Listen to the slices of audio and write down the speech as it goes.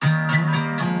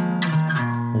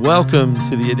Welcome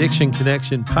to the Addiction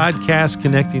Connection podcast,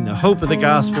 connecting the hope of the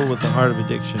gospel with the heart of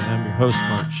addiction. I'm your host,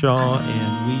 Mark Shaw,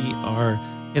 and we are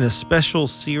in a special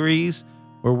series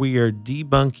where we are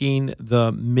debunking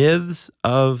the myths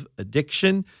of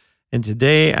addiction. And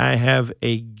today I have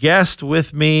a guest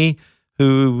with me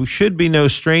who should be no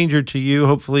stranger to you.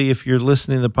 Hopefully, if you're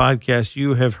listening to the podcast,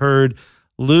 you have heard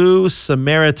Lou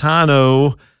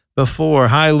Samaritano before.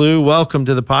 Hi, Lou. Welcome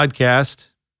to the podcast.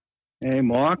 Hey,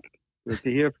 Mark. Good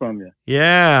to hear from you.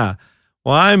 Yeah.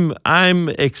 Well, I'm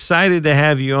excited to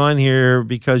have you on here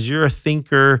because you're a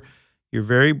thinker. You're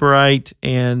very bright,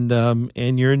 and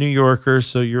you're a New Yorker,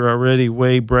 so you're already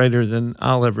way brighter than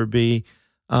I'll ever be.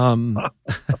 You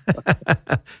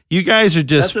guys are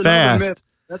just fast.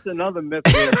 That's another myth.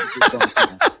 We have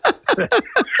to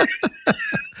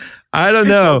I don't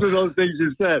know. Those are those things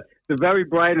you said. The very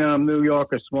bright and I'm New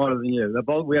Yorker smarter than you. They're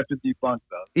both, we have to debunk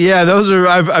those. Yeah, those are.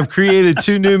 I've created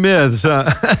two new myths.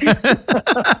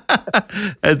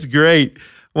 That's great.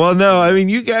 Well, no, I mean,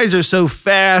 you guys are so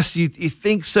fast. You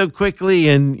think so quickly,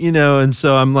 and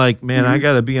so I'm like, man, I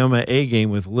got to be on my A game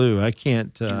with Lou. I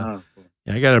can't.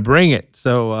 I got to bring it.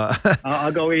 So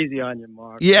I'll go easy on you,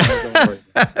 Mark. Yeah,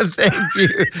 thank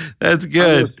you. That's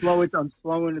good. I'm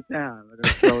slowing it down. I'm going to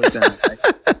slow it down.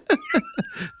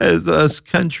 As us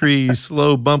country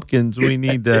slow bumpkins, we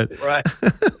need that. Right.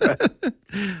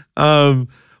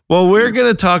 Well, we're going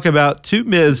to talk about two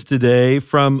myths today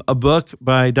from a book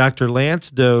by Dr. Lance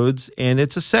Dodes, and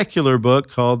it's a secular book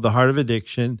called The Heart of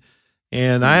Addiction.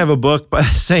 And I have a book by the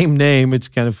same name. It's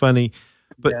kind of funny.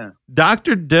 But yeah.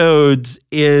 Dr. Dodes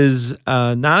is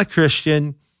not a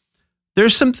Christian.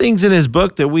 There's some things in his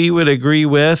book that we would agree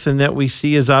with and that we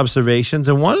see as observations.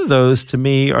 And one of those, to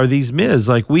me, are these myths.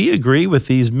 Like, we agree with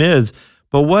these myths.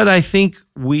 But what I think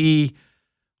we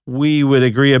would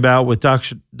agree about with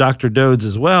Dr. Dodes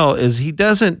as well is he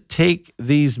doesn't take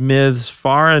these myths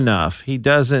far enough. He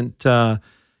doesn't, go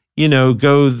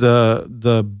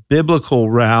the biblical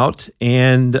route.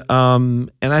 And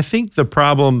I think the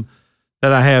problem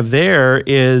that I have there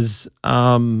is,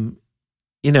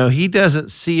 he doesn't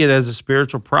see it as a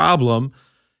spiritual problem.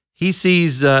 He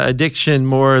sees addiction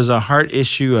more as a heart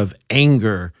issue of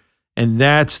anger, and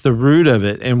that's the root of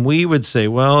it. And we would say,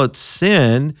 well, it's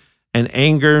sin, and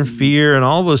anger and fear and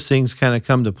all those things kind of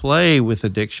come to play with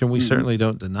addiction. We certainly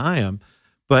don't deny them,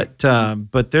 but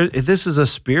this is a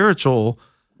spiritual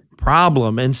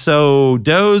problem. And so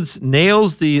Dodes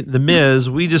nails the myths.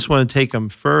 We just want to take them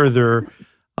further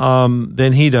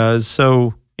than he does.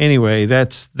 So anyway,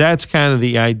 that's kind of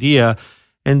the idea.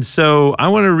 And so I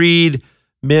want to read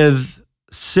myth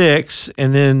 6,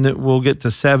 and then we'll get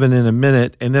to 7 in a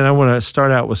minute. And then I want to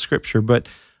start out with scripture. But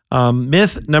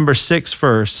myth number 6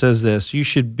 first says this: you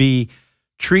should be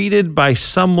treated by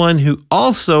someone who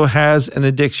also has an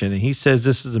addiction. And he says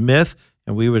this is a myth,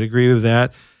 and we would agree with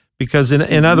that, because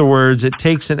in other words, it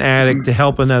takes an addict to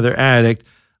help another addict,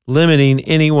 limiting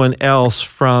anyone else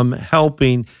from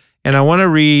helping. And I want to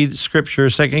read scripture,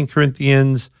 2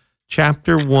 Corinthians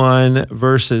chapter 1,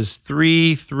 verses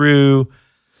 3 through,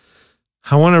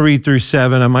 I want to read through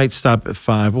 7. I might stop at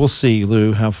 5. We'll see,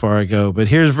 Lou, how far I go. But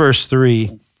here's verse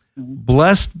 3.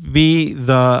 Blessed be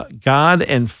the God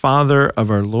and Father of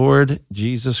our Lord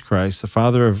Jesus Christ, the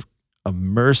Father of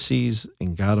mercies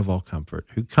and God of all comfort,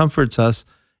 who comforts us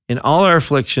in all our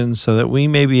afflictions, so that we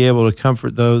may be able to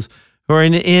comfort those who are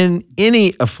in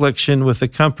any affliction with the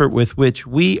comfort with which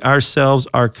we ourselves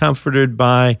are comforted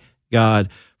by God.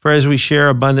 For as we share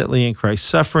abundantly in Christ's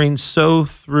suffering, so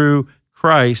through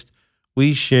Christ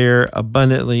we share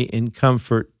abundantly in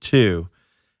comfort too.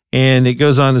 And it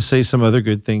goes on to say some other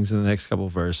good things in the next couple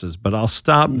of verses, but I'll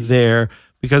stop there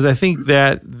because I think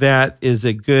that is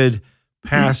a good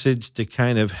passage to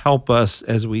kind of help us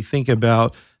as we think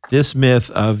about this myth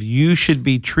of you should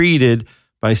be treated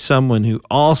by someone who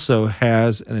also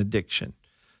has an addiction.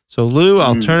 So, Lou,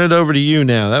 I'll turn it over to you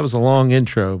now. That was a long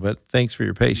intro, but thanks for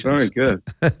your patience. Very good.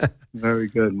 Very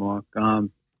good, Mark.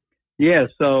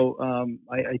 So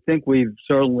I think we've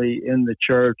certainly in the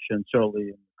church and certainly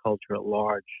in the culture at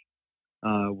large,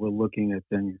 we're looking at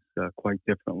things quite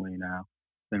differently now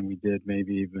than we did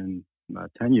maybe even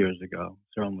 10 years ago,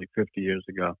 certainly 50 years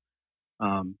ago.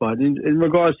 But in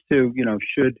regards to,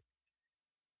 should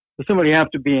somebody have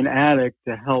to be an addict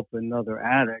to help another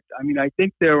addict? I mean, I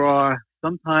think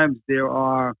sometimes there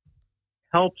are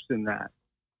helps in that,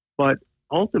 but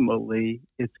ultimately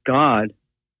it's God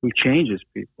who changes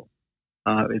people.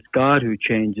 It's God who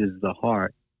changes the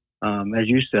heart. As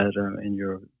you said in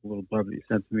your little blurb that you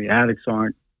sent to me, addicts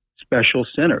aren't special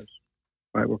sinners,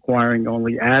 right? Requiring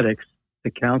only addicts to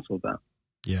counsel them.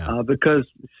 Yeah. Because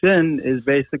sin is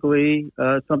basically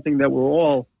something that we're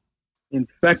all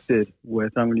infected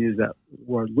with, I'm going to use that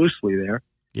word loosely there,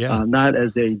 Yeah. not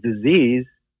as a disease,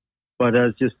 but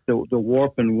as just the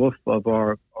warp and woof of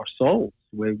our souls.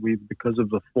 We because of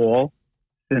the fall,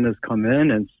 sin has come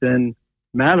in, and sin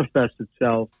manifests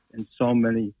itself in so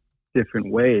many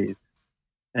different ways.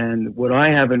 And what I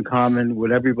have in common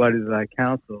with everybody that I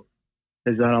counsel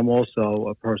is that I'm also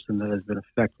a person that has been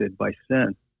affected by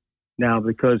sin. Now,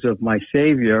 because of my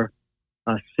Savior,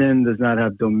 sin does not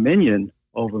have dominion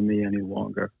over me any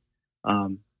longer.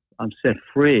 I'm set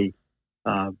free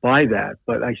by that,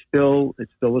 but it's still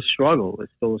a struggle.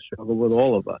 It's still a struggle with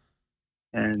all of us.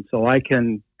 And so I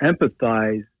can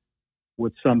empathize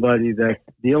with somebody that's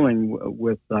dealing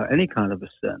with any kind of a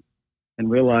sin and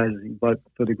realizing, but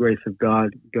for the grace of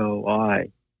God, go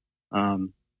I.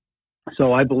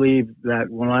 So I believe that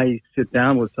when I sit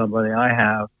down with somebody, I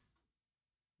have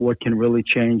what can really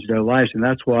change their lives. And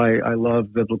that's why I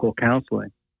love biblical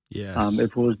counseling. Yes.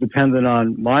 If it was dependent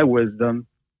on my wisdom,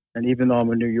 and even though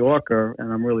I'm a New Yorker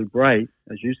and I'm really bright,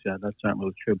 as you said, that's not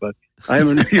really true, but I am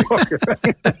a New Yorker.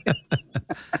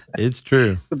 It's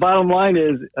true. The bottom line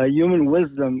is human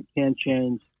wisdom can't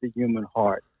change the human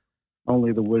heart.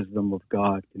 Only the wisdom of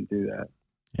God can do that.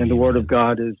 And the Word of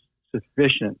God is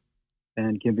sufficient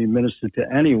and can be ministered to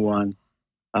anyone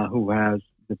who has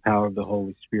the power of the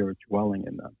Holy Spirit dwelling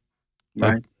in them.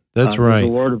 Right? That's right. The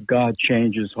Word of God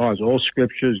changes hearts. All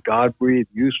Scriptures, God-breathed,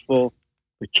 useful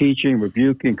for teaching,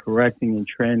 rebuking, correcting, and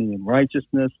training in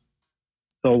righteousness.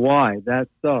 So why? That's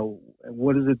so. And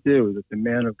what does it do? That the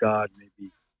man of God may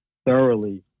be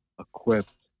thoroughly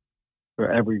equipped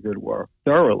for every good work.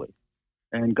 Thoroughly.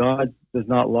 And God does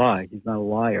not lie. He's not a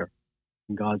liar.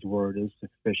 And God's Word is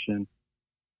sufficient,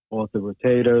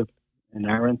 authoritative,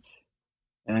 inerrant,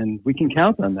 and we can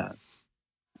count on that.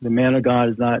 The man of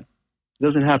God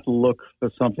doesn't have to look for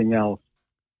something else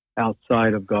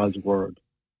outside of God's Word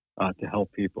to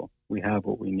help people. We have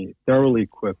what we need, thoroughly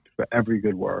equipped for every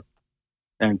good work.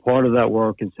 And part of that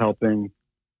work is helping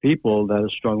people that are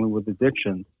struggling with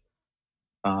addiction,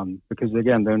 because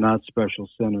again, they're not special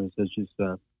sinners, as you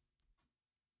said.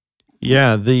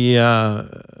 Yeah, the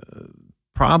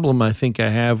problem I think I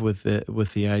have with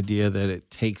the idea that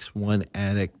it takes one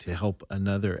addict to help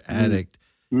another addict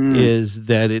is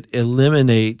that it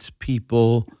eliminates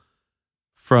people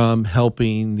from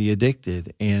helping the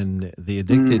addicted, and the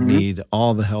addicted need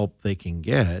all the help they can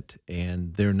get,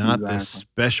 and they're not this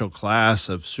special class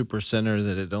of super sinner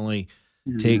that it only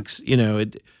takes,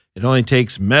 it only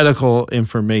takes medical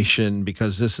information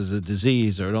because this is a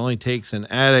disease, or it only takes an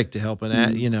addict to help an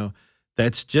addict,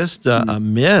 that's just a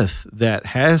myth that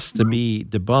has to be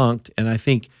debunked. And I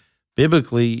think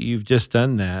biblically you've just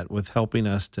done that with helping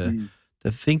us to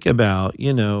think about,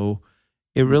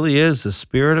 it really is the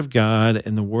Spirit of God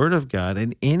and the Word of God,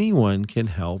 and anyone can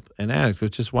help an addict,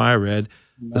 which is why I read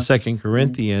the 2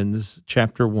 Corinthians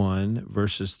chapter 1,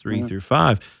 verses 3 through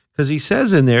 5, because he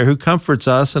says in there, who comforts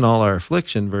us in all our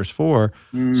affliction, verse 4,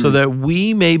 so that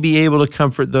we may be able to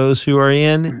comfort those who are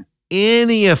in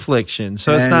any affliction.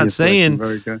 So it's not saying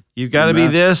you've got to be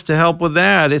this to help with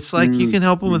that. It's like you can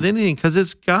help them with anything, because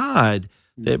it's God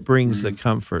that brings the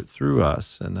comfort through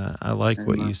us. And I like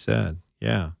what you said.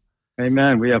 Yeah.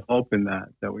 Amen. We have hope in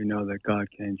that we know that God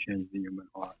can change the human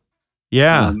heart.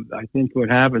 Yeah. I think what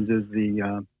happens is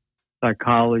the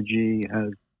psychology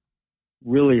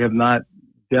have not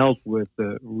dealt with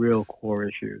the real core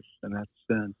issues, and that's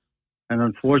sin. And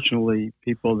unfortunately,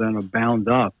 people then are bound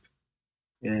up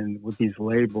with these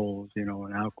labels,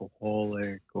 an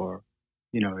alcoholic, or,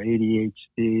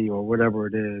 ADHD, or whatever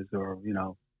it is, or,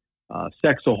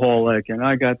 sexaholic, and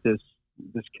I got this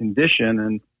condition,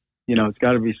 and, it's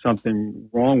got to be something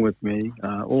wrong with me,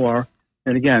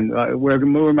 and again, where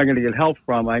am I going to get help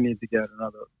from? I need to get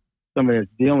somebody that's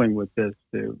dealing with this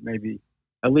to maybe,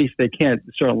 at least they can't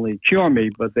certainly cure me,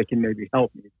 but they can maybe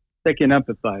help me. They can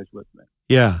empathize with me.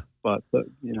 Yeah. But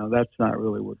that's not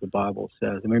really what the Bible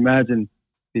says. I mean, imagine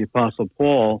the Apostle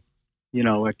Paul,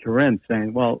 at Corinth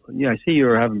saying, well, I see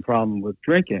you're having a problem with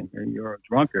drinking, and you're a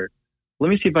drunkard. Let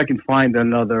me see if I can find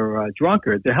another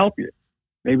drunkard to help you.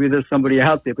 Maybe there's somebody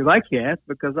out there, because I can't,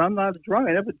 because I'm not a drunk.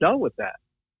 I never dealt with that.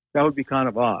 That would be kind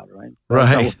of odd, right?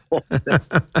 Right.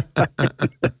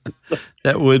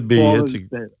 That would be.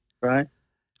 Right?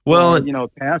 Well, a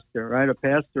pastor, right? A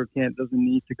pastor doesn't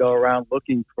need to go around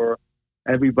looking for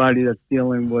everybody that's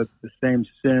dealing with the same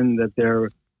sin that they're,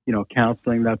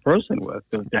 counseling that person with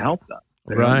to help them.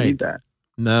 They don't need that.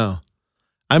 No.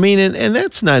 I mean, and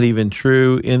that's not even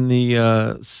true in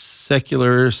the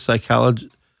secular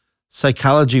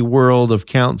psychology world of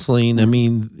counseling. I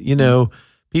mean,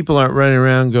 people aren't running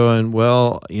around going,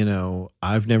 well,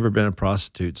 I've never been a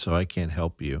prostitute, so I can't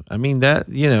help you. I mean, that,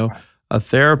 Right. a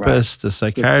therapist, a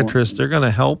psychiatrist, they're going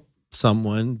to help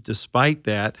someone despite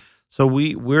that. So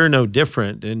we're no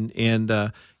different. And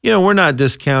we're not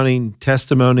discounting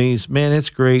testimonies. Man, it's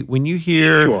great when you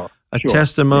hear Sure. a Sure.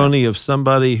 testimony of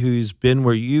somebody who's been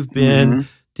where you've been, Mm-hmm.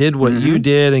 did what you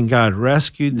did, and God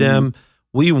rescued Mm-hmm. them.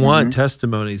 We want Mm-hmm.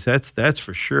 testimonies. That's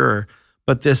for sure.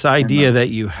 But this idea Amen. that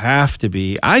you have to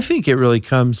be, I think it really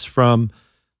comes from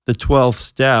the 12th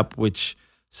step, which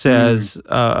says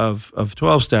of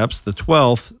 12 steps, the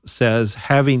 12th says,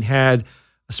 having had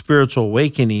a spiritual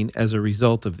awakening as a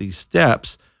result of these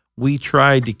steps, we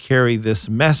tried to carry this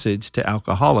message to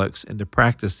alcoholics and to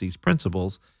practice these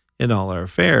principles in all our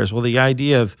affairs. Well, the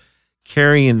idea of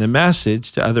carrying the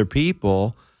message to other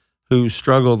people who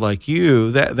struggled like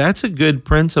you, that's a good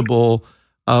principle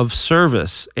of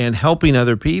service and helping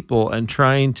other people and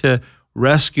trying to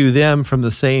rescue them from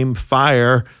the same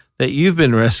fire that you've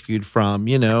been rescued from,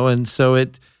 and so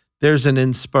there's an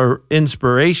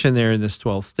inspiration there in this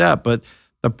 12th step. But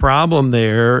the problem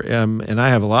there, and I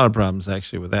have a lot of problems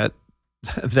actually with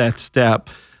that step,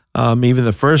 even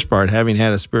the first part, having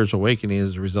had a spiritual awakening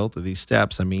as a result of these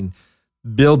steps. I mean,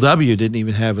 Bill W. didn't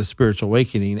even have a spiritual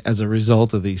awakening as a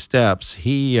result of these steps.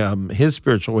 His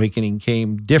spiritual awakening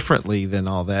came differently than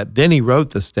all that. Then he wrote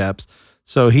the steps,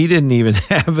 so he didn't even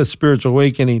have a spiritual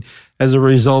awakening as a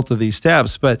result of these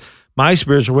steps. But my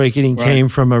spiritual awakening came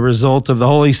from a result of the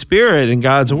Holy Spirit and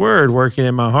God's Word working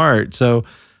in my heart. So,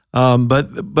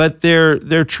 but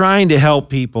they're trying to help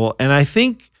people, and I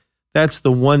think that's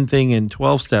the one thing in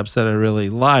 12 steps that I really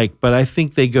like. But I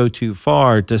think they go too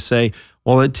far to say,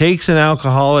 well, it takes an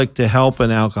alcoholic to help an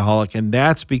alcoholic, and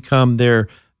that's become their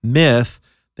myth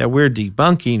that we're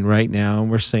debunking right now,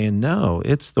 and we're saying, no,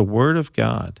 it's the Word of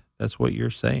God. That's what you're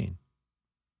saying.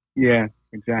 Yeah,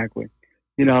 exactly.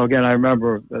 Again, I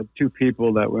remember two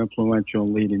people that were influential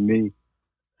in leading me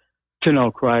to know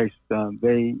Christ.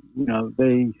 They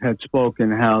had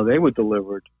spoken how they were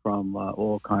delivered from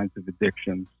all kinds of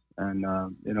addictions, and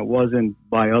it wasn't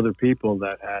by other people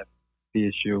that had the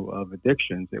issue of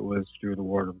addictions. It was through the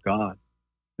Word of God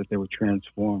that they were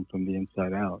transformed from the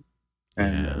inside out.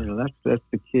 And that's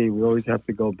the key. We always have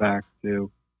to go back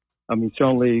to. I mean,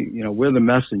 certainly, we're the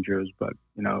messengers, but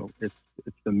it's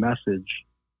the message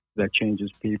that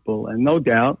changes people. And no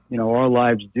doubt, our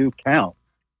lives do count.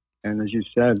 And as you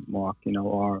said, Mark,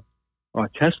 our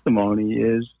testimony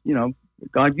is,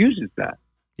 God uses that.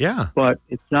 Yeah. But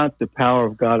it's not the power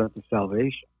of God unto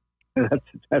salvation.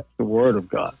 That's the Word of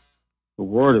God. The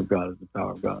Word of God is the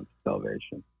power of God unto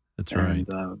salvation. That's right.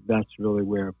 And that's really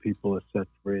where people are set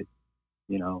free.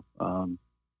 The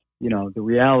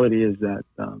reality is that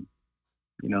the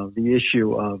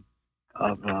issue of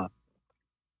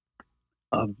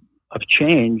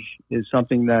change is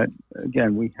something that,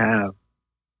 again, we have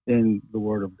in the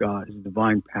Word of God. His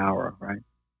divine power, right,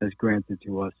 has granted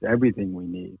to us everything we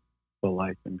need for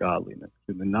life and godliness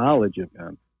through the knowledge of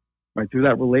Him, right, through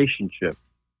that relationship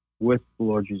with the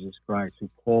Lord Jesus Christ, who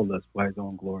called us by His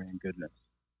own glory and goodness.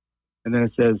 And then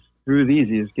it says, through these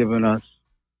He has given us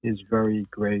His very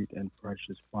great and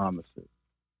precious promises.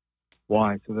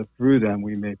 Why? So that through them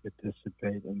we may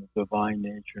participate in the divine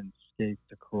nature and escape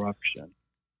the corruption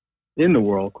in the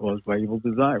world caused by evil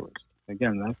desires.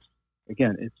 It's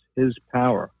His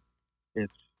power.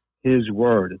 It's His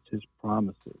Word. It's His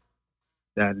promises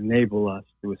that enable us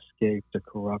to escape the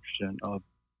corruption of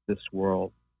this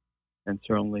world. And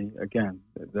certainly, again,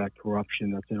 that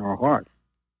corruption that's in our heart.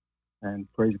 And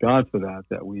praise God for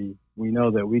that we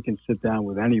know that we can sit down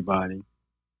with anybody,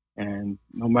 and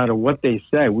no matter what they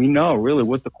say, we know really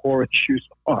what the core issues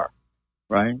are,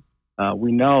 right?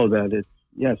 We know that it's,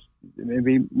 yes,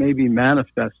 maybe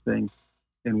manifesting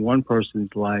in one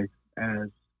person's life as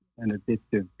an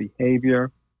addictive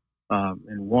behavior.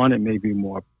 In one, it may be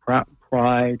more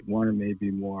pride. One, it may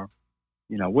be more,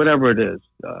 whatever it is,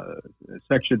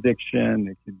 sex addiction.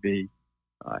 It could be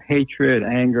hatred,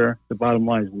 anger. The bottom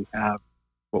line is we have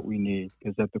what we need,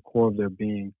 because at the core of their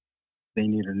being, they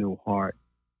need a new heart.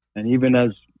 And even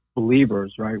as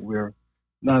believers, right, we're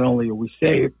not only are we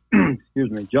saved,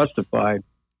 justified,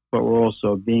 but we're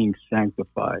also being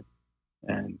sanctified.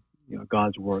 And,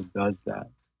 God's Word does that,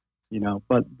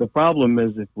 But the problem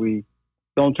is, if we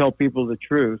don't tell people the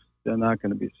truth, they're not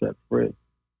going to be set free,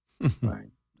 right?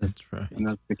 That's right. And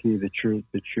that's the key. The truth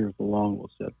alone will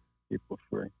set people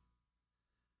free.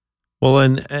 Well,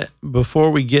 and before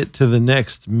we get to the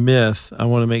next myth, I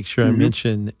want to make sure I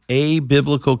mention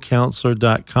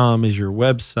abiblicalcounselor.com is your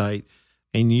website,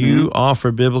 and you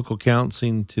offer biblical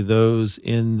counseling to those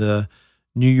in the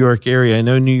New York area. I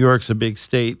know New York's a big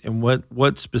state, and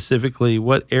what specifically,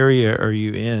 what area are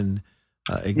you in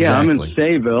exactly? Yeah, I'm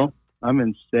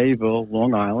in Sayville.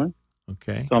 Long Island.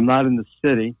 Okay. So I'm not in the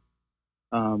city.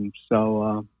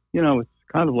 It's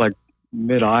kind of like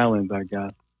mid-island, I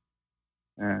guess,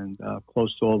 and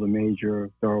close to all the major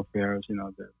thoroughfares,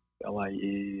 the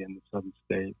LIE and the Southern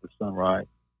State, the Sunrise,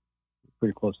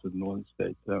 pretty close to the Northern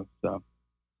State, too. So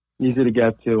easy to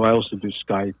get to. I also do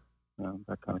Skype,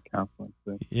 that kind of counseling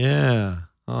thing. Yeah.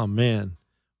 Oh, man.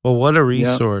 Well, what a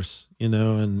resource, and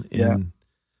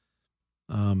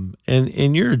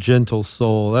you're a gentle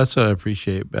soul. That's what I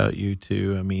appreciate about you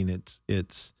too. I mean,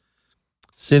 it's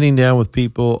sitting down with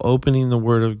people, opening the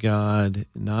Word of God,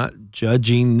 not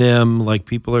judging them like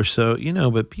people are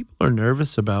but people are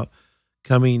nervous about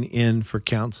coming in for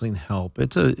counseling help.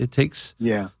 It takes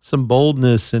some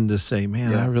boldness and to say,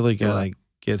 man, I really gotta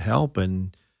get help.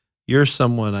 And you're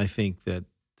someone I think that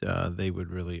they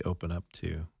would really open up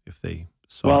to if they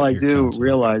saw. Well, I do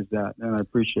realize that, and I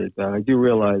appreciate that. I do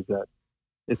realize that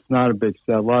it's not a big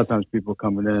set. A lot of times people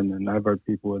coming in, and I've heard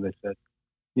people where they said,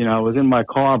 I was in my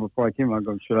car before I came. I'm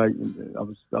going, I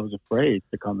was afraid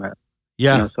to come in.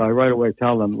 Yeah. So I right away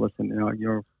tell them, listen,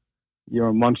 you're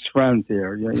amongst friends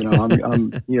here.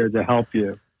 I'm here to help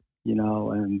you.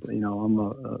 And I'm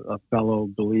a fellow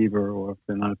believer, or if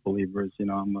they're not believers,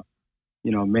 I'm a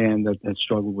man that has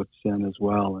struggled with sin as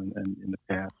well, and in the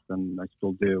past, and I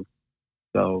still do.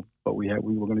 So, but we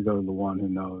were going to go to the one who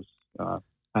knows how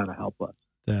to help us.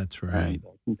 That's right.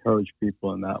 And encourage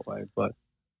people in that way, but.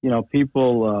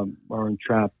 People are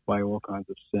entrapped by all kinds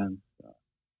of sins,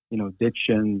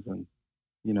 addictions and,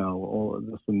 all of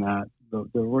this and that.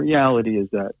 The reality is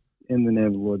that in the name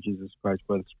of the Lord Jesus Christ,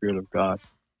 by the Spirit of God,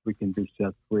 we can be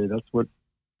set free. That's what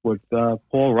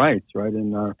Paul writes, right,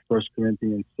 in 1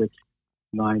 Corinthians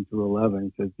 6:9-11.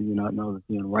 He says, do you not know that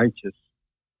the unrighteous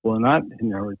will not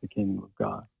inherit the kingdom of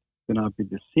God? Do not be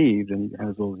deceived, and he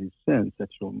has all these sins,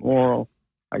 sexual, immoral,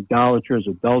 idolaters,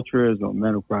 adulterers, no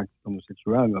men who practice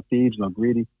homosexuality, no thieves, no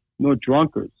greedy, no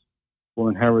drunkards will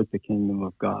inherit the kingdom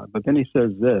of God. But then he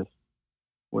says this,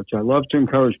 which I love to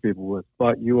encourage people with,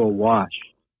 but you are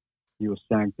washed, you are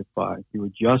sanctified, you are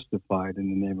justified in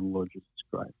the name of the Lord Jesus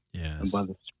Christ, and by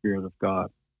the Spirit of God.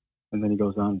 And then he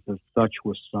goes on and says, such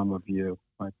were some of you.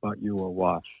 I thought you were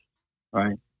washed,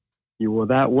 right? You were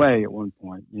that way at one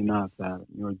point. You're not that.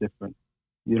 You're different.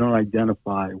 You don't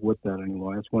identify with that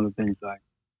anymore. That's one of the things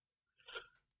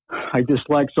I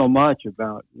dislike so much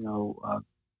about,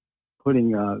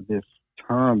 putting this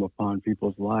term upon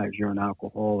people's lives. You're an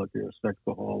alcoholic, you're a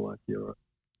sexaholic, you're a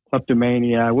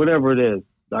kleptomaniac, whatever it is,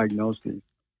 diagnoses,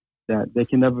 that they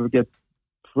can never get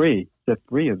set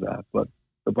free of that. But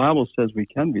the Bible says we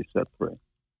can be set free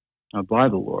by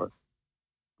the Lord.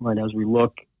 Right, as we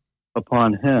look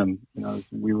upon him, as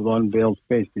we with unveiled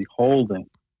face, beholding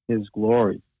his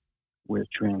glory, we're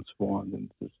transformed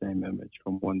into the same image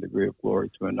from one degree of glory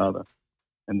to another.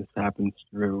 And this happens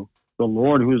through the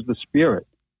Lord, who is the Spirit,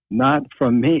 not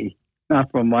from me,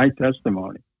 not from my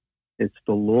testimony. It's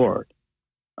the Lord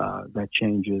that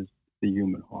changes the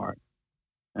human heart.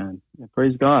 And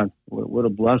praise God, what a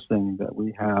blessing that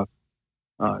we have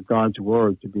God's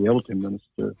word to be able to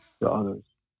minister to others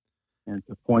and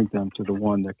to point them to the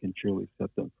one that can truly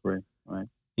set them free, right?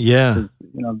 Yeah.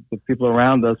 The people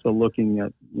around us are looking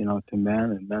at, to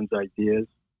men and men's ideas.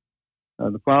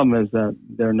 The problem is that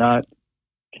they're not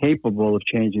capable of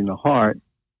changing the heart,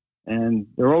 and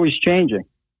they're always changing.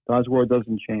 God's word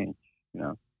doesn't change,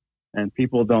 and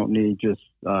people don't need just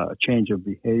a change of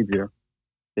behavior.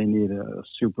 They need a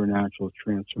supernatural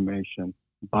transformation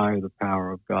by the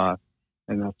power of God,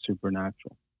 and that's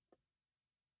supernatural.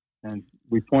 And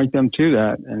we point them to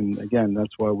that, and again,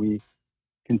 that's why we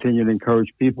continue to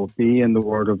encourage people, be in the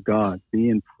Word of God, be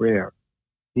in prayer.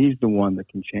 He's the one that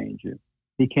can change you.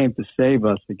 He came to save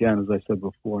us, again, as I said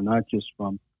before, not just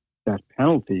from that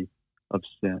penalty of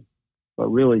sin, but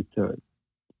really to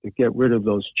get rid of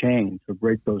those chains, to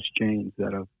break those chains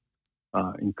that have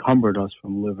encumbered us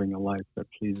from living a life that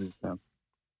pleases him.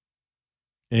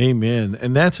 Amen.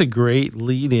 And that's a great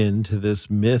lead in to this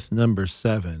myth number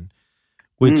 7,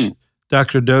 which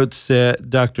Dr. Dodes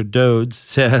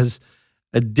says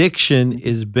addiction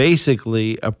is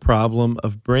basically a problem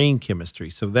of brain chemistry.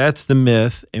 So that's the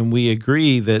myth, and we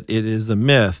agree that it is a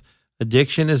myth.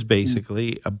 Addiction is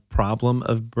basically a problem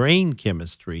of brain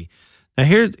chemistry. Now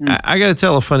here, I got to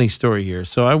tell a funny story here.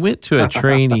 So I went to a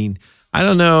training, I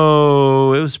don't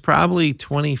know, it was probably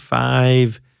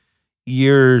 25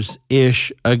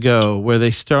 years-ish ago, where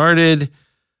they started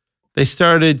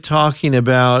talking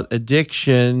about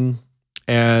addiction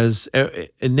as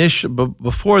initial. But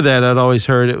before that, I'd always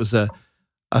heard it was a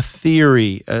a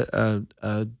theory,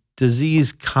 a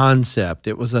disease concept.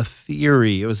 It was a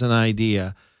theory. It was an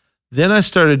idea. Then I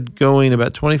started going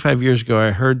about 25 years ago.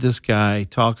 I heard this guy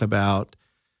talk about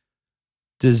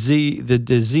disease. The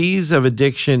disease of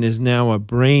addiction is now a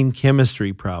brain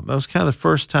chemistry problem. That was kind of the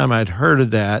first time I'd heard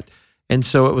of that. And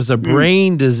so it was a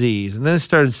brain disease. And then I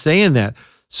started saying that.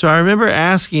 So I remember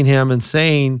asking him and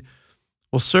saying,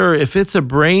 well, sir, if it's a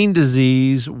brain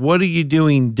disease, what are you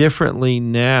doing differently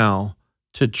now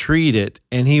to treat it?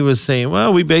 And he was saying,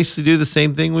 well, we basically do the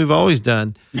same thing we've always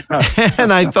done.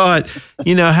 And I thought,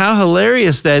 how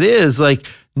hilarious that is. Like,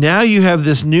 now you have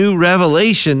this new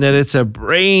revelation that it's a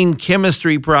brain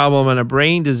chemistry problem and a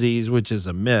brain disease, which is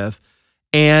a myth.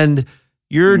 And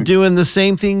you're doing the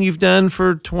same thing you've done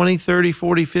for 20, 30,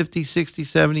 40, 50, 60,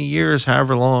 70 years,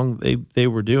 however long they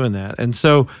were doing that. And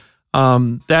so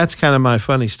that's kind of my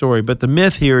funny story. But the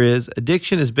myth here is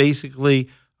addiction is basically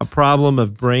a problem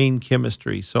of brain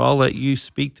chemistry. So I'll let you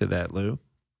speak to that, Lou.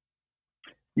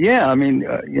 Yeah, I mean,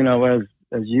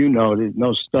 as you noted,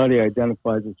 no study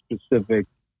identifies a specific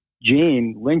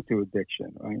gene linked to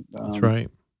addiction, right? That's right.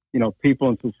 People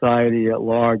in society at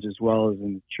large, as well as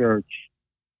in the church,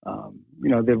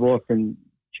 they've often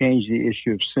changed the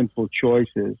issue of sinful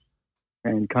choices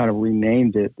and kind of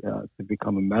renamed it to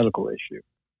become a medical issue.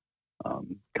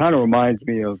 Kind of reminds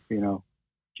me of,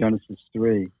 Genesis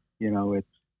 3. It's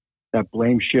that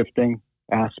blame shifting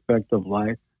aspect of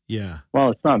life. Yeah.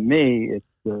 Well, it's not me. It's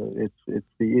the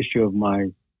issue of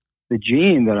the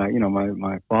gene that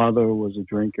my father was a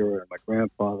drinker and my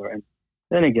grandfather. And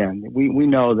then again, we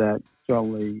know that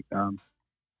certainly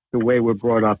the way we're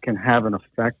brought up can have an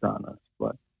effect on us,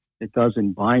 but it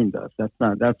doesn't bind us.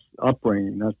 That's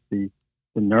upbringing. That's the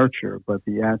nurture. But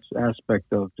the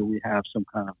aspect of, do we have some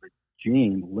kind of a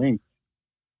gene linked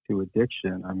to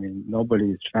addiction? I mean,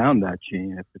 nobody's found that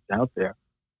gene if it's out there.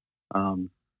 And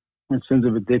sins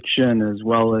of addiction, as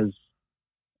well as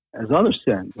other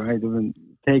sins, right, have been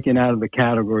taken out of the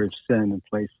category of sin and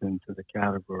placed into the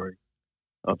category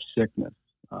of sickness.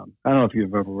 I don't know if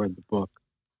you've ever read the book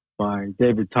by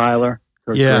David Tyler,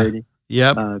 Grady.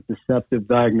 Yep. Deceptive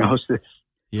Diagnosis.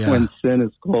 Yeah. When sin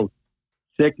is called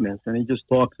sickness, and he just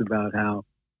talks about how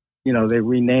they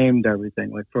renamed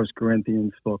everything. Like 1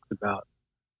 Corinthians talks about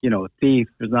a thief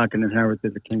is not going to inherit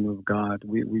the kingdom of God.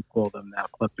 We call them now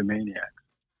kleptomaniacs.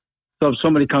 So if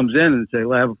somebody comes in and say,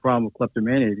 well, I have a problem with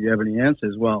kleptomania, do you have any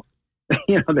answers? Well,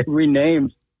 they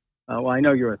renamed, well, I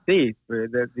know you're a thief,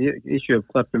 but the issue of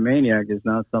kleptomaniac is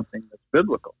not something that's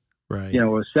biblical. Right.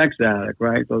 A sex addict,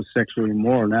 right? Those sexually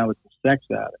immoral. Now it's a sex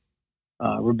addict.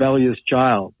 Rebellious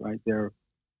child, right?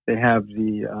 They have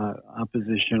the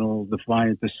oppositional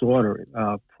defiant disorder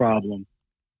problem.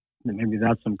 And maybe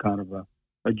that's some kind of a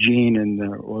gene in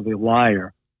there, or the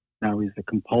liar. Now he's a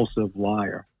compulsive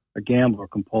liar, a gambler,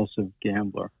 compulsive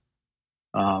gambler.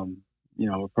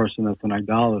 A person that's an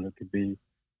idolater could be,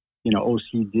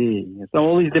 OCD. So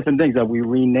all these different things that we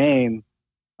rename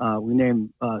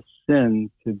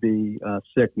sin to be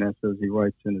sickness, as he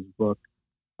writes in his book.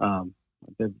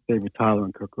 David Tyler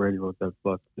and Grady wrote that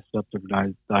book, Deceptive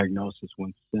Diagnosis,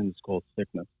 when sin is called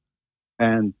sickness.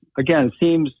 And again, it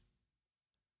seems,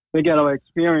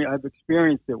 I've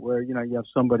experienced it where, you have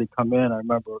somebody come in. I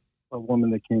remember a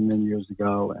woman that came in years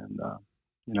ago, and,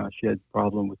 she had a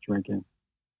problem with drinking.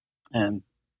 And,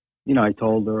 I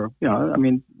told her,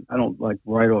 I don't like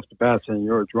right off the bat saying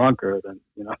you're a drunkard and,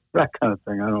 that kind of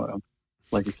thing. I don't,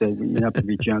 like you say, you have to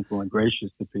be gentle and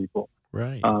gracious to people.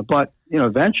 Right. But,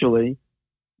 eventually,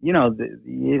 the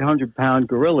 800-pound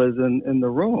gorilla is in the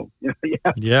room.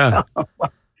 Yeah.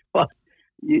 But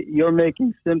you're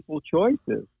making sinful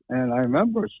choices. And I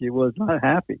remember she was not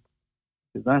happy.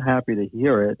 She was not happy to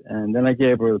hear it. And then I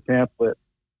gave her a pamphlet,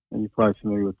 and you're probably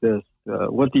familiar with this.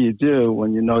 What do you do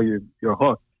when you know you're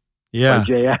hooked? Yeah. By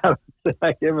Jay Adams.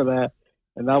 I gave her that,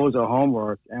 and that was her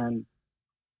homework. And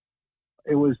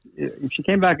she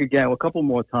came back again a couple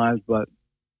more times, but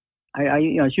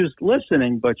she was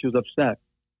listening, but she was upset.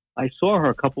 I saw her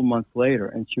a couple months later,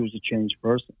 and she was a changed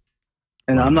person.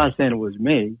 And I'm not saying it was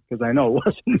me, because I know it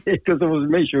wasn't me, because if it was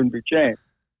me, she wouldn't be changed.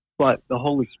 But the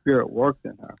Holy Spirit worked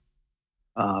in her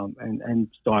and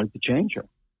started to change her.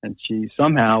 And she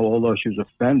somehow, although she was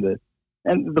offended,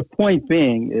 and the point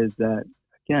being is that,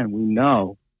 again,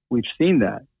 we've seen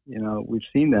that. We've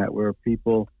seen that where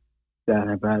people that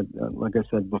have had, like I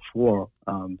said before,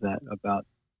 that about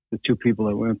the two people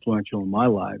that were influential in my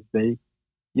life, they,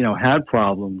 had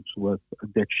problems with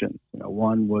addiction.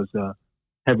 One was a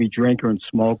heavy drinker and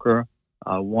smoker.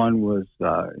 One was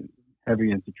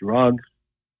heavy into drugs,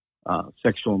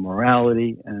 sexual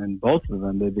immorality, and both of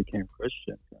them, they became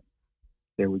Christians.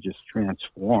 They were just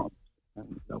transformed.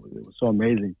 And it was so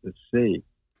amazing to see,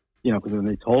 because when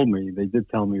they told me, they did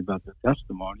tell me about their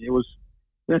testimony.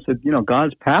 They said,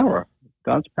 God's power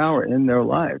in their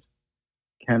lives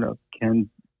can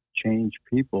change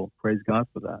people. Praise God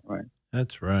for that, right?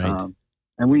 That's right.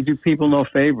 And we do people no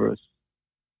favors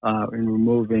in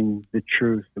removing the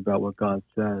truth about what God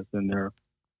says and their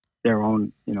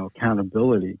own,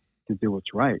 accountability to do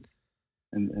what's right.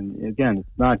 And again,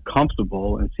 it's not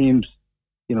comfortable. It seems,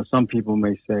 some people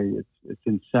may say it's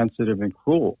insensitive and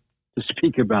cruel to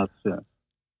speak about sin,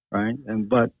 right?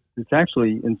 But it's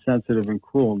actually insensitive and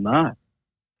cruel not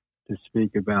to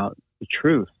speak about the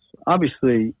truth.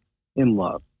 Obviously in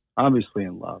love.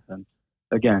 And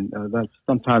again, that's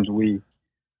sometimes we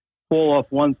fall off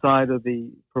one side of the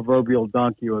proverbial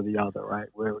donkey or the other, right?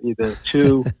 We're either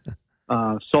too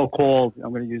so-called,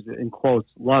 I'm going to use it in quotes,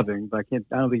 loving, but I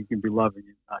don't think you can be loving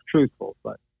and not truthful,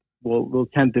 but we'll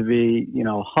tend to be,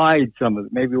 hide some of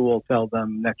it. Maybe we'll tell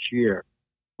them next year.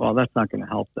 Well, that's not going to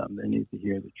help them. They need to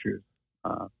hear the truth,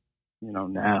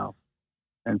 now.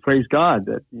 And praise God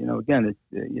that, again,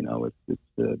 it's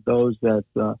those that,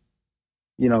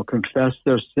 confess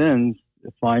their sins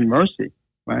find mercy,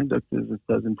 right? That's as it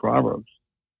says in Proverbs.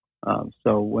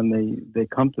 So when they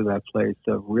come to that place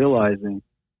of realizing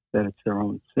that it's their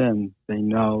own sin, they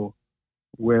know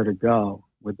where to go,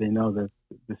 but they know that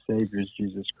the Savior is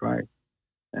Jesus Christ.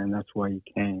 And that's why he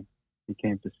came. He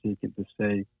came to seek and to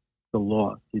save the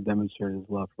lost. He demonstrated his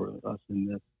love for us in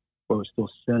that while we're still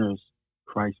sinners,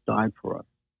 Christ died for us.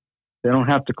 They don't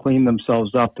have to clean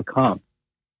themselves up to come.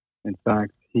 In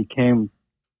fact, he came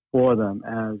for them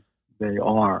as they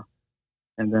are.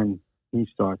 And then he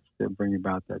starts to bring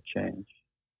about that change.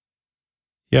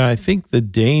 Yeah, I think the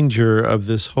danger of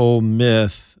this whole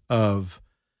myth of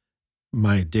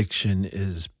my addiction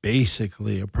is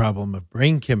basically a problem of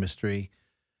brain chemistry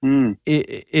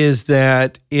is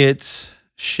that it's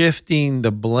shifting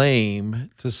the blame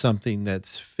to something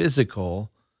that's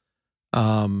physical,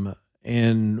 and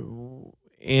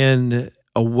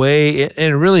a way, and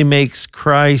it really makes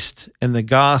Christ and the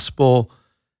gospel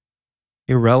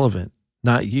irrelevant,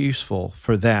 not useful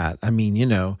for that. I mean,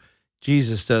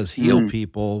 Jesus does heal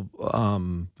people,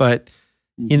 but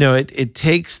it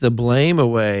takes the blame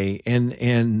away,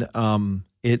 and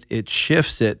it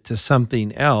shifts it to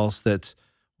something else that's,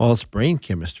 well, it's brain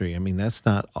chemistry. I mean, that's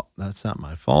not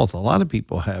my fault. A lot of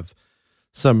people have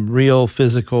some real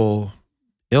physical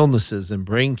illnesses and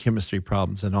brain chemistry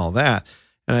problems and all that.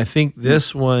 And I think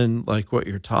this one, like what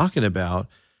you're talking about,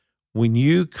 when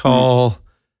you call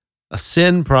a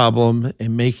sin problem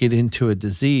and make it into a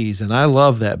disease. And I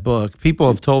love that book. People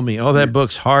have told me, oh, that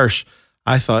book's harsh.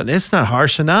 I thought, it's not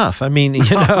harsh enough. I mean,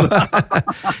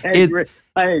 I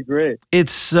agree.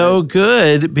 It's so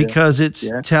good because it's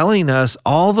telling us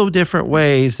all the different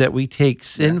ways that we take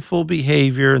sinful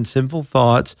behavior and sinful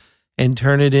thoughts and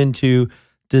turn it into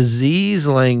disease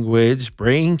language,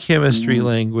 brain chemistry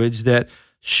language that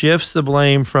shifts the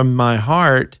blame from my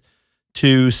heart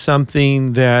to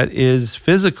something that is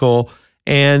physical,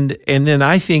 and then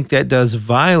I think that does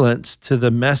violence to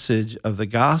the message of the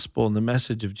gospel and the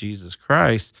message of Jesus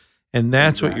Christ, and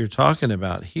that's what you're talking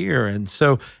about here. And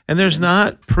there's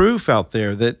not proof out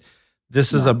there that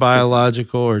this is a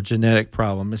biological or genetic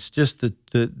problem. It's just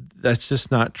that's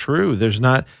just not true. There's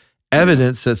not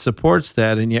evidence that supports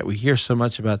that, and yet we hear so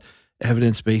much about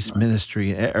evidence-based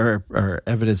ministry or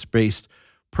evidence-based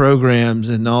programs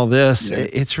and all this.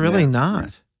 It's really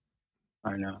not.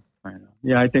 I know.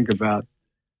 Yeah, I think about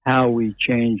how we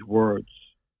change words.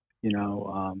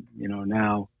 Now,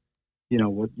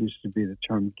 what used to be the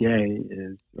term gay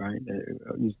is right. It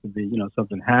used to be,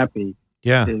 something happy.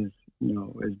 Is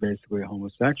basically a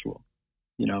homosexual.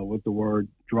 With the word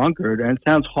drunkard, and it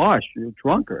sounds harsh. You're a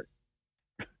drunkard.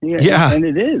 And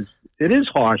it is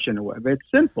harsh in a way, but it's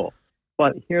simple.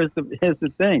 But here's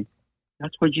the thing.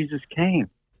 That's why Jesus came.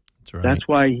 That's right. That's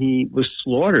why he was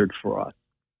slaughtered for us.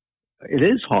 It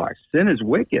is harsh. Sin is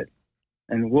wicked.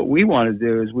 And what we want to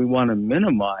do is we want to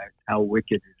minimize how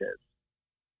wicked it is.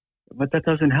 But that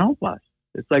doesn't help us.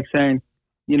 It's like saying,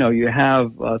 you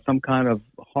have some kind of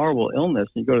horrible illness,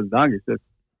 and you go to the doctor and says,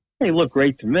 hey, you look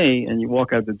great to me, and you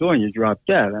walk out the door and you drop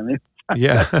dead. I mean,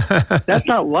 that's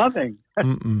not loving.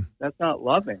 That's not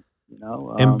loving.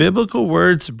 And biblical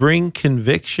words bring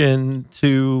conviction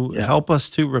to help us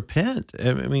to repent.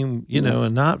 I mean,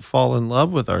 and not fall in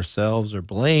love with ourselves or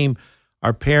blame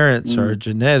our parents, our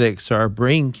genetics, our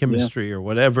brain chemistry, or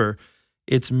whatever.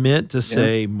 It's meant to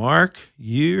say, Mark,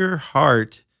 your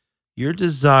heart, your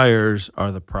desires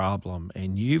are the problem,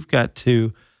 and you've got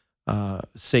to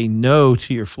say no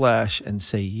to your flesh and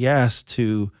say yes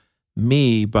to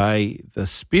me by the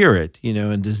Spirit,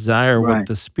 and desire what Right.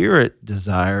 the Spirit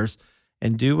desires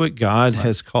and do what God Right.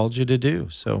 has called you to do.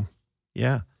 So,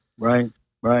 yeah. Right.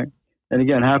 Right. And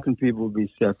again, how can people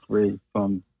be set free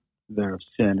from their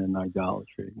sin and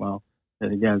idolatry? Well,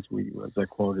 and again, as I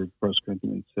quoted 1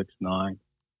 Corinthians 6:9,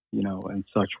 and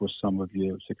such were some of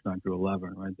you, 6:9 through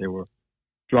 11, right? They were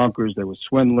drunkards, they were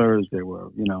swindlers, they were,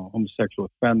 homosexual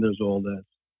offenders, all this.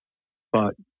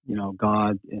 But,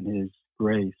 God in his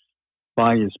grace,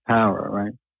 by his power,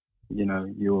 right?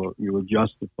 You were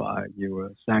justified, you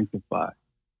were sanctified,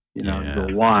 you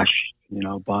were washed,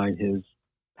 by his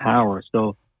power.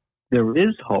 So there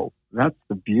is hope. That's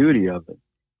the beauty of it.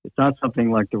 It's not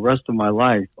something like the rest of my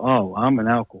life. Oh, I'm an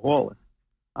alcoholic.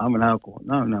 I'm an alcoholic.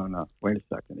 No. Wait a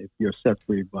second. If you're set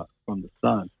free from the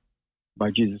Son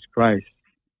by Jesus Christ,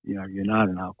 you're not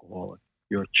an alcoholic.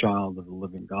 You're a child of the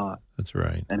living God. That's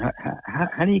right. And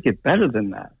how do you get better than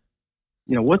that?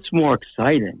 What's more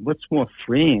exciting? What's more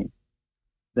freeing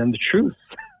than the truth,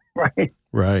 right?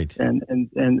 Right.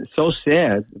 And so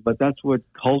sad, but that's what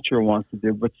culture wants to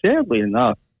do. But sadly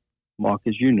enough, Mark,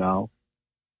 as you know,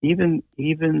 even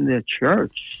the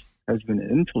church has been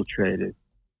infiltrated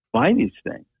by these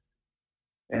things,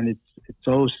 and it's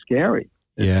so scary.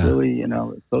 It's really,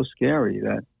 it's so scary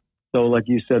that. So, like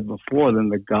you said before, then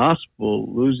the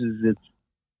gospel loses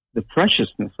the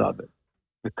preciousness of it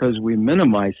because we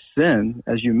minimize sin.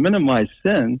 As you minimize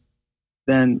sin,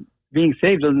 then being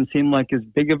saved doesn't seem like as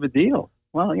big of a deal.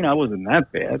 Well, I wasn't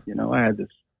that bad. I had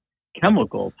this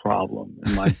chemical problem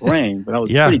in my brain, but I was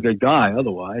a pretty good guy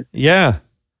otherwise. Yeah.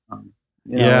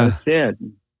 It's sad.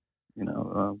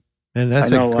 And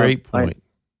that's a great point.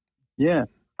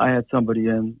 I had somebody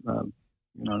in,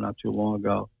 not too long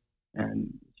ago,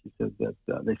 and she said that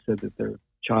they said that their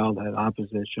child had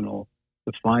oppositional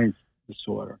defiance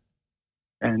disorder,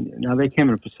 and now they came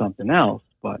in for something else,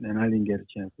 and I didn't get a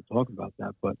chance to talk about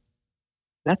that, but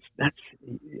that's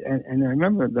and I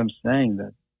remember them saying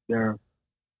that their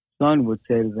son would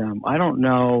say to them, I don't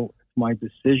know if my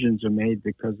decisions are made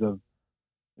because of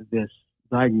this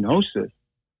diagnosis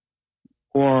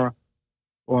or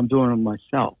I'm doing it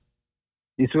myself.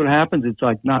 You see what happens? It's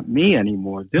like not me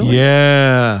anymore doing it.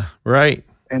 Yeah, right.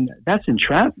 And that's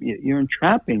you're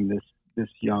entrapping this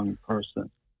young person.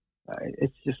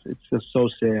 It's just so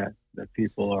sad that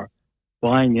people are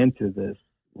buying into this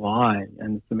lie,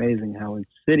 and it's amazing how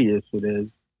insidious it is.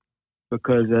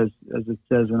 Because as it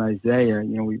says in Isaiah,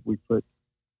 we put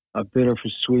bitter for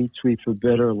sweet, sweet for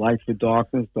bitter, light for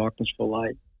darkness, darkness for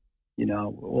light.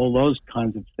 All those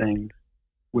kinds of things.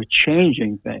 We're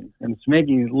changing things, and it's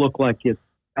making it look like it's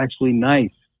actually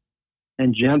nice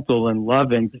and gentle and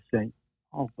loving to say,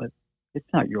 oh, but it's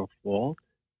not your fault.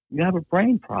 You have a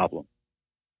brain problem,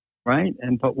 right?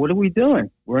 But what are we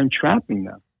doing? We're entrapping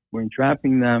them. We're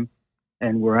entrapping them,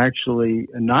 and we're actually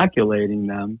inoculating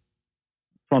them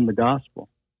from the gospel.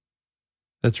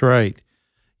 That's right.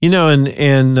 And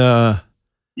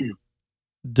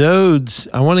Dodes,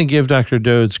 I want to give Dr.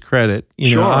 Dodes credit.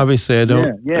 Sure. Obviously I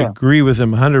don't agree with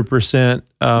him 100%,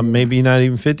 maybe not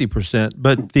even 50%.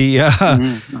 But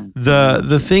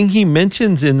the thing he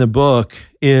mentions in the book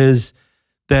is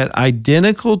that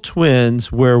identical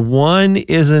twins, where one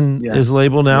is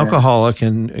labeled an alcoholic,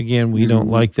 and again, we don't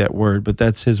like that word, but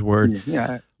that's his word.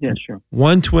 Yeah, sure.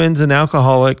 One twin's an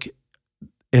alcoholic,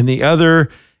 and the other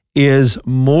is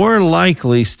more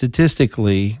likely,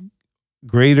 statistically,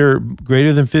 greater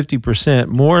than 50%,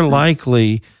 more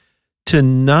likely to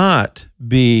not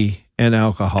be an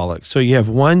alcoholic. So you have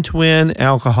one twin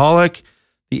alcoholic,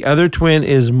 the other twin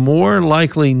is more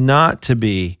likely not to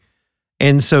be.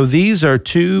 And so these are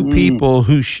two people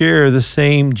who share the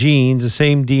same genes, the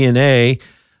same DNA,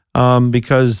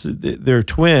 because they're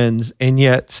twins, and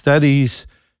yet studies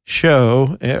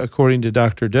show, according to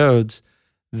Dr. Dodes,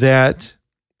 that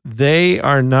they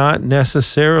are not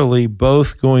necessarily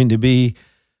both going to be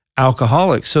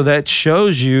alcoholics. So that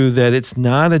shows you that it's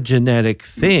not a genetic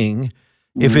thing.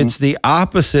 If it's the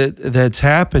opposite that's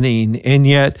happening, and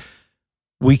yet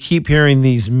we keep hearing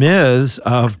these myths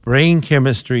of brain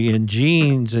chemistry and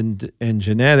genes and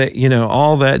genetic,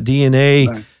 all that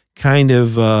DNA kind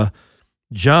of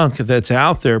junk that's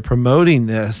out there promoting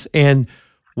this. And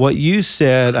what you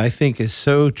said, I think, is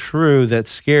so true, that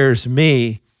scares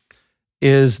me,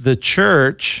 is the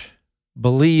church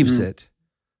believes it.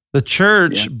 The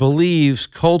church believes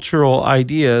cultural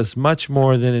ideas much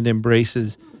more than it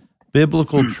embraces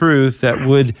biblical truth that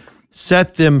would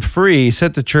set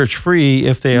the church free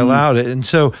if they allowed it. And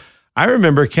so I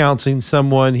remember counseling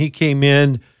someone, he came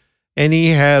in and he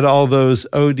had all those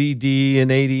ODD and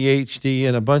ADHD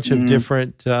and a bunch of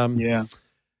different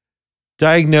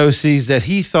diagnoses that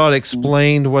he thought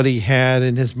explained what he had,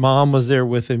 and his mom was there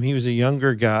with him. He was a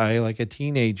younger guy, like a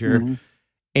teenager.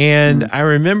 And I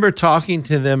remember talking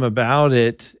to them about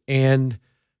it, and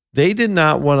they did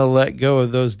not want to let go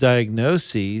of those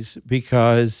diagnoses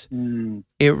because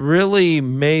it really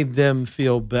made them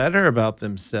feel better about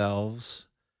themselves.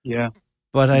 Yeah.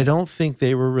 But I don't think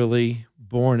they were really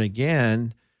born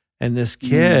again. And this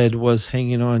kid was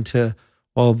hanging on to,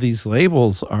 well, these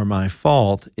labels are my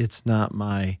fault. It's not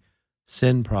my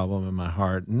sin problem in my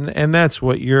heart. And that's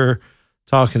what you're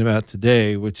talking about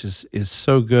today, which is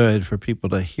so good for people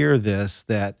to hear this,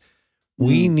 that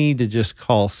we need to just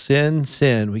call sin,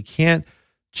 sin. We can't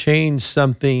change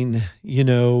something,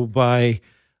 by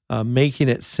making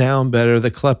it sound better.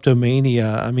 The kleptomania,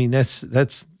 I mean, that's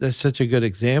such a good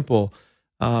example.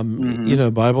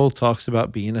 Bible talks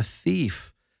about being a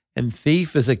thief, and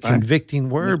thief is a convicting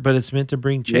word, but it's meant to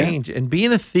bring change. And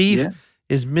being a thief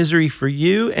is misery for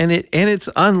you, and it's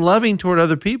unloving toward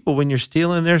other people when you're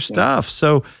stealing their stuff.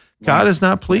 So God is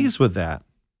not pleased with that.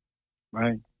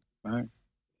 Right.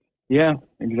 Yeah,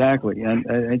 exactly. And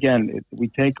again, we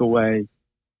take away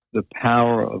the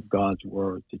power of God's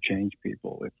word to change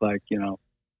people. It's like,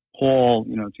 Paul,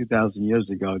 2,000 years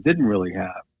ago, didn't really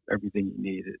have everything he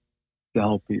needed to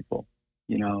help people.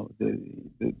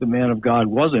 The man of God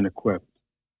wasn't equipped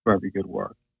for every good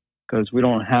work, because we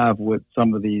don't have what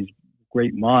some of these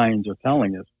great minds are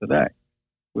telling us today.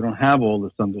 We don't have all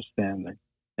this understanding.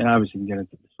 And obviously you can get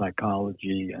into the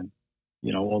psychology and,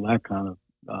 all that kind of,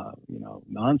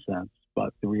 nonsense.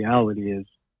 But the reality is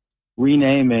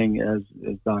renaming, as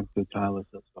Dr. Tyler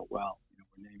says so well,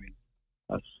 we're naming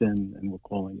a sin and we're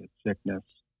calling it sickness.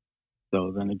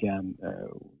 So then again,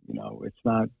 it's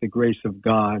not the grace of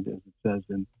God, as it says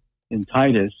in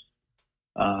Titus,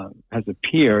 has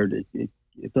appeared.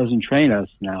 It doesn't train us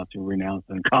now to renounce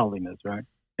ungodliness, right?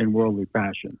 And worldly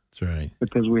passion. That's right.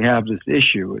 Because we have this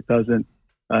issue. It doesn't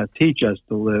teach us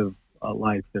to live a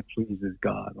life that pleases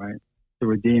God, right? To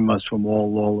redeem us from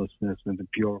all lawlessness and to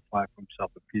purify for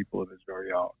himself the people of his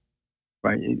very own,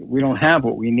 right? We don't have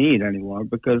what we need anymore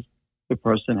because the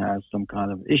person has some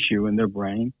kind of issue in their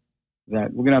brain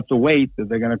that we're going to have to wait that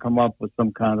they're going to come up with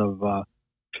some kind of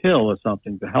pill or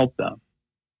something to help them,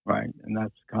 right? And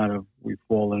that's kind of, we've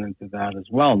fallen into that as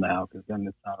well now, because then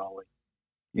it's not only,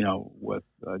 with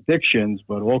addictions,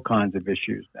 but all kinds of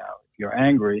issues now. If you're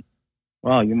angry,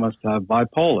 well, you must have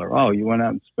bipolar. Oh, you went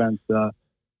out and spent,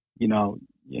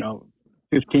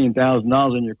 $15,000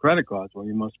 on your credit cards. Well,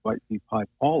 you must be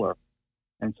bipolar.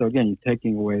 And so again, you're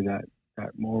taking away that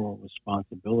moral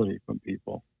responsibility from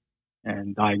people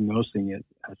and diagnosing it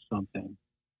as something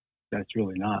that's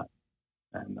really not.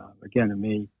 And again, it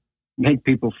may make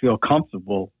people feel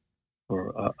comfortable for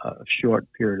a short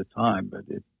period of time, but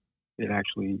it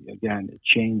actually, again, it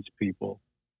chains people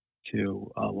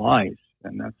to lies.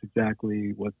 And that's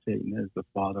exactly what Satan is, the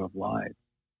father of lies.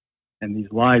 And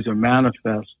these lies are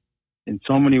manifest in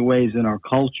so many ways in our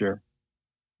culture,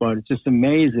 but it's just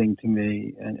amazing to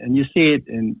me. And you see it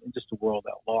in just the world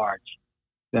at large,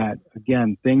 that,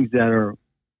 again, things that are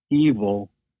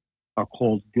evil are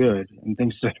called good, and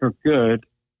things that are good,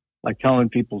 like telling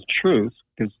people truth,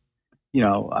 because,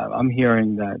 I'm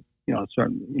hearing that,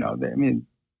 certain,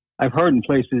 I've heard in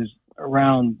places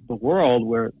around the world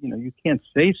where, you can't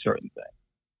say certain things.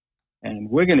 And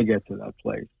we're going to get to that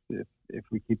place if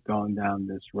we keep going down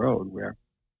this road where,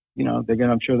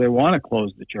 I'm sure they want to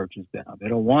close the churches down. They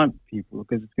don't want people,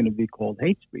 because it's going to be called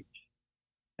hate speech.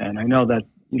 And I know that,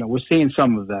 we're seeing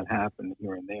some of that happen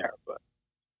here and there, but.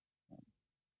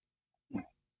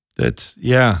 It's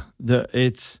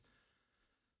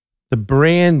the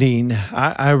branding.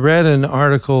 I read an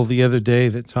article the other day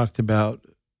that talked about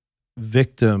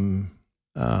victim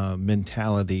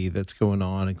mentality that's going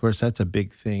on. Of course, that's a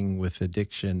big thing with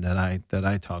addiction that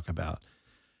I talk about.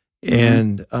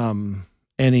 And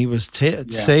he was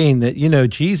saying that,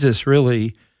 Jesus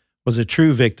really was a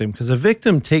true victim, because a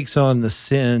victim takes on the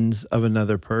sins of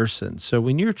another person. So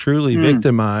when you're truly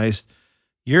victimized,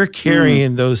 you're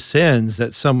carrying those sins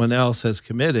that someone else has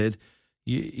committed.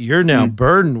 You're now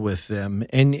burdened with them,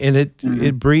 and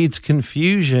it breeds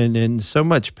confusion and so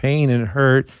much pain and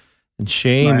hurt and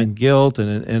shame and guilt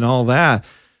and all that.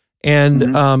 And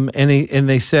and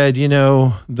they said,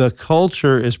 the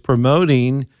culture is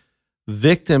promoting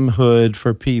victimhood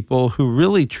for people who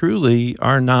really truly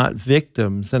are not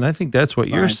victims. And I think that's what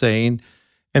you're saying.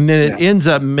 And then it ends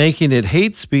up making it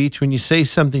hate speech when you say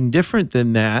something different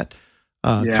than that,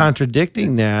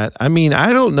 contradicting that. I mean,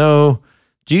 I don't know.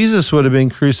 Jesus would have been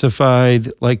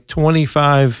crucified like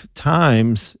 25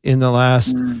 times in the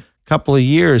last couple of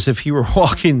years if he were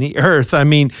walking the earth. I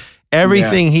mean,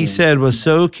 everything he said was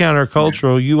so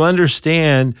countercultural. You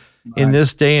understand in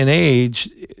this day and age,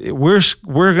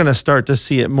 we're going to start to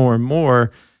see it more and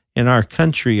more in our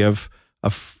country of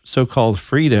so-called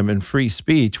freedom and free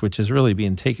speech, which is really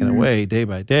being taken away day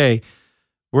by day.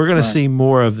 We're going to see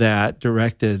more of that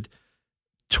directed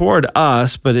toward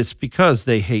us, but it's because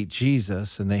they hate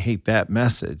Jesus and they hate that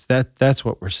message. That's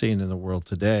what we're seeing in the world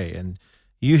today. And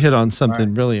you hit on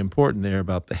something really important there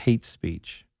about the hate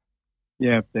speech.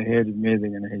 Yeah, if they hated me, they're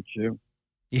going to hate you.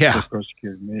 Yeah. If they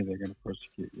persecuted me, they're going to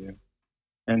persecute you.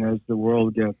 And as the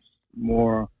world gets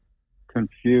more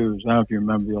confused, I don't know if you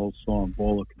remember the old song,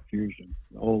 Ball of Confusion,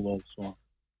 the old song.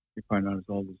 You're probably not as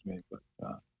old as me, but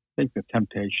I think the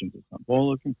Temptations is something.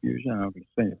 Ball of Confusion, I'm not going to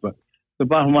sing it, but the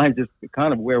bottom line is just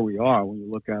kind of where we are. When you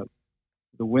look out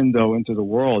the window into the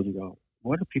world, you go,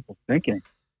 what are people thinking?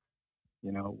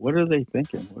 What are they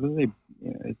thinking? What are they,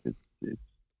 it's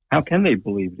how can they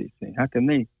believe these things? How can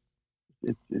they,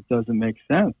 it doesn't make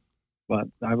sense. But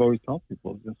I've always told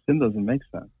people, the sin doesn't make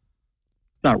sense.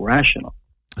 It's not rational.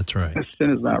 That's right. Sin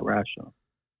is not rational.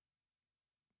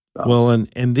 So. Well,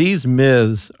 and these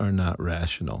myths are not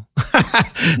rational.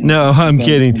 No, I'm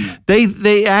kidding.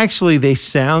 They actually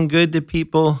sound good to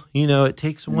people. It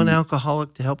takes one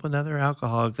alcoholic to help another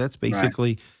alcoholic. That's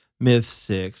basically myth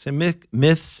 6. And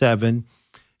myth 7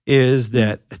 is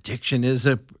that addiction is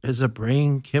a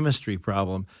brain chemistry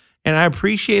problem. And I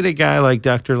appreciate a guy like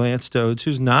Dr. Lance Dodes,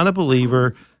 who's not a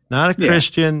believer, not a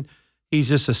Christian. He's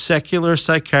just a secular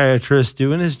psychiatrist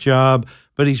doing his job,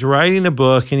 but he's writing a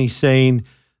book and he's saying,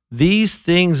 these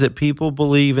things that people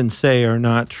believe and say are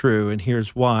not true, and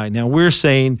here's why. Now, we're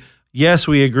saying, yes,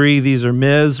 we agree these are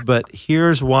myths, but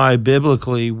here's why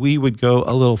biblically we would go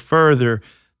a little further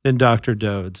than Dr.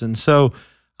 Dodes. And so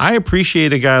I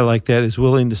appreciate a guy like that who's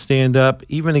willing to stand up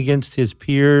even against his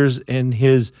peers and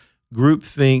his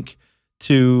groupthink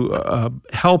to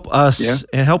help us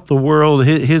and help the world,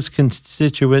 his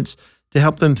constituents, to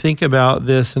help them think about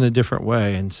this in a different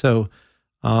way. And so...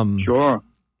 Sure,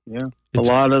 yeah. It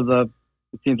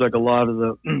seems like a lot of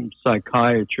the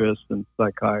psychiatrists and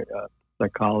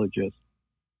psychologists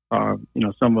are,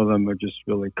 some of them are just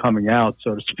really coming out,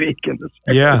 so to speak, in the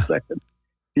second.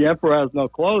 The emperor has no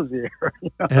clothes here.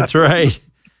 That's right.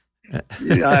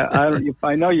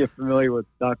 I know you're familiar with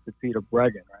Dr. Peter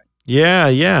Bregan, right? Yeah.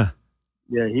 Yeah,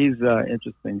 he's an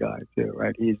interesting guy too,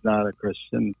 right? He's not a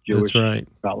Christian Jewish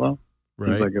fellow.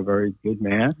 Right. He's like a very good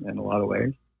man in a lot of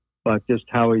ways, but just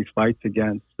how he fights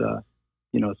against,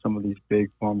 some of these big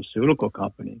pharmaceutical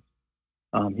companies.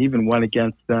 He even went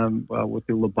against them with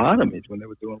the lobotomies when they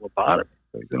were doing lobotomies.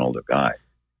 So he's an older guy.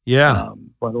 Yeah.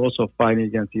 But also fighting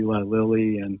against Eli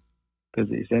Lilly, and because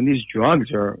these drugs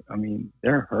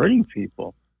they're hurting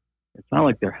people. It's not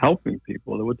like they're helping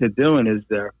people. What they're doing is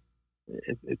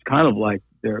it's kind of like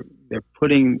they're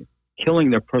killing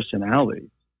their personalities.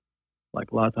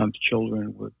 Like a lot of times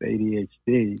children with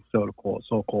ADHD,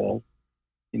 so-called,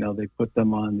 they put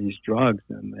them on these drugs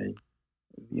and they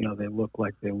look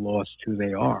like they lost who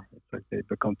they are. It's like they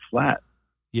become flat.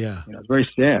 Yeah. It's very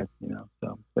sad,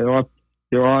 So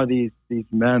there are these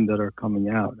men that are coming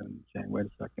out and saying, wait a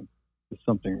second, there's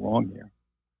something wrong here.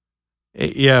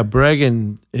 Yeah,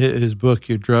 Bregan, his book,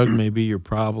 Your Drug May Be Your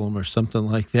Problem, or something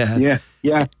like that.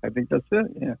 Yeah, I think that's it,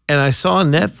 yeah. And I saw a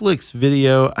Netflix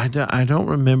video, I don't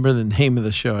remember the name of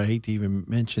the show, I hate to even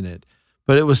mention it,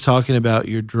 but it was talking about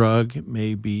your drug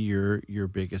may be your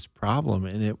biggest problem.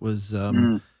 And it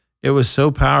was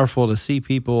so powerful to see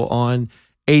people on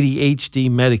ADHD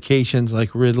medications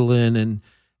like Ritalin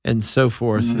and so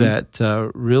forth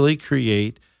that really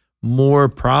create more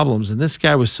problems. And this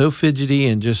guy was so fidgety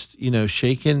and just,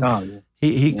 shaken. Oh, yeah.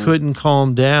 He couldn't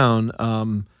calm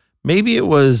down. Maybe it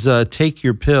was Take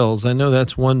Your Pills. I know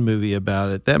that's one movie about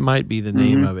it. That might be the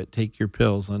name of it, Take Your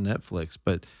Pills on Netflix.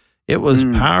 But it was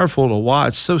powerful to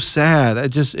watch. So sad. It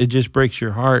just breaks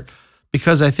your heart,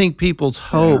 because I think people's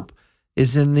hope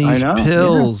is in these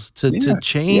pills to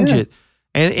change it.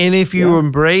 And if you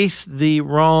embrace the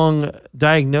wrong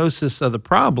diagnosis of the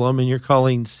problem and you're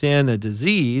calling sin a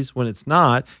disease when it's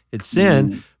not, it's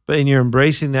sin, and you're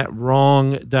embracing that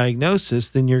wrong diagnosis,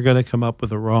 then you're going to come up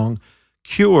with a wrong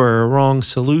cure, a wrong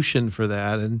solution for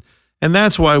that. And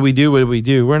that's why we do what we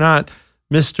do. We're not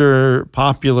Mr.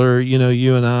 Popular,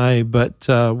 you and I, but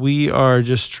we are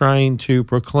just trying to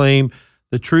proclaim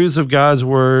the truths of God's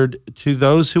word to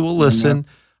those who will listen.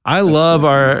 I love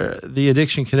the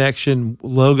Addiction Connection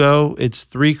logo. It's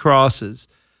 3 crosses.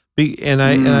 And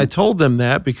I told them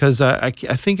that because I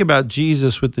think about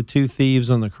Jesus with the 2 thieves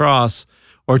on the cross,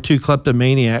 or 2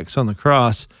 kleptomaniacs on the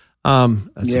cross.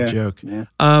 That's a joke. Yeah.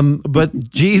 But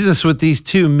Jesus with these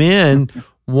 2 men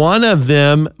One of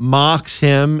them mocks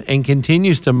him and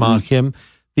continues to mock him.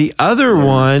 The other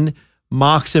one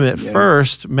mocks him at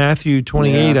first. Matthew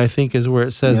 28, I think, is where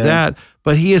it says that.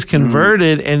 But he is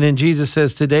converted, and then Jesus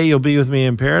says, today you'll be with me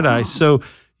in paradise. So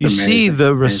you see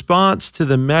the response to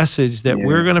the message that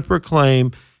we're going to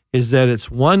proclaim is that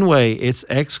it's one way. It's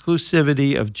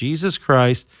exclusivity of Jesus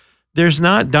Christ. There's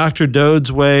not Dr.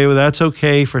 Dodes' way. Well, that's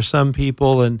okay for some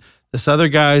people, and this other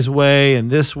guy's way, and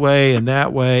this way, and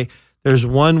that way. There's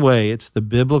one way. It's the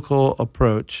biblical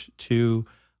approach to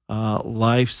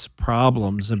life's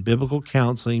problems, a biblical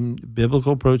counseling,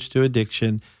 biblical approach to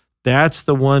addiction. That's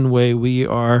the one way we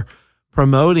are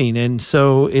promoting. And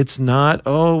so it's not,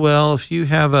 oh, well, if you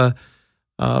have a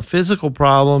physical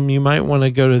problem, you might want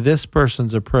to go to this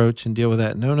person's approach and deal with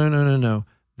that. No.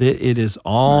 It is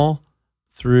all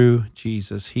through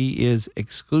Jesus. He is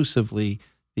exclusively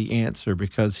the answer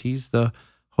because he's the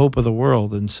hope of the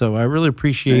world. And so I really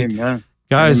appreciate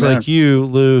guys like you,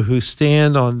 Lou, who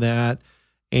stand on that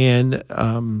and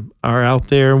are out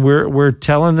there. And we're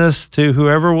telling this to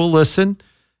whoever will listen.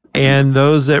 And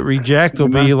those that reject will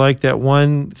be like that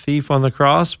one thief on the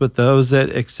cross, but those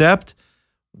that accept,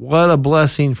 what a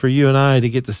blessing for you and I to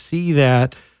get to see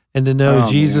that and to know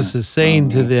Jesus is saying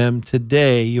to them,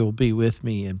 today you'll be with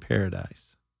me in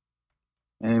paradise.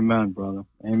 Amen, brother.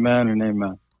 Amen and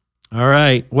amen. All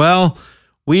right. Well,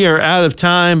 we are out of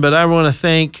time, but I want to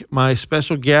thank my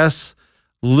special guests,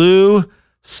 Lou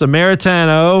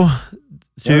Samaritano.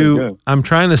 I'm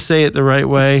trying to say it the right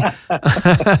way.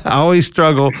 I always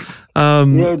struggle.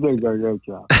 You're doing a great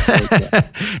job.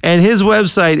 And his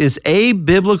website is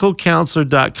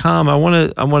abiblicalcounselor.com. I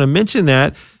want to mention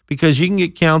that because you can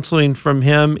get counseling from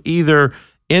him either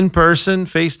in person,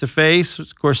 face to face,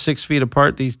 of course 6 feet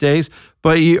apart these days,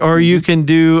 but you can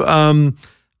do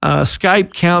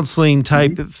Skype counseling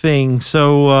type of thing.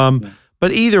 So,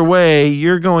 but either way,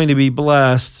 you're going to be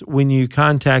blessed when you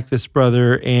contact this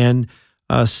brother and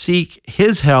seek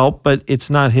his help, but it's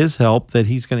not his help that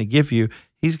he's going to give you.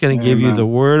 He's going to give you the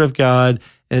Word of God,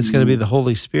 and it's going to be the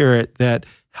Holy Spirit that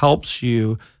helps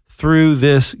you through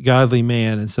this godly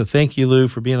man. And so thank you, Lou,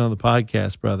 for being on the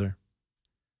podcast, brother.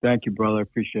 Thank you, brother. I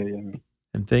appreciate it.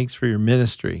 And thanks for your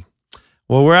ministry.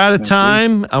 Well, we're out of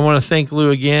time. I want to thank Lou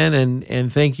again,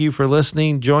 and thank you for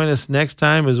listening. Join us next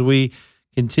time as we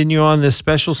continue on this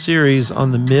special series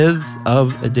on the myths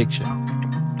of addiction.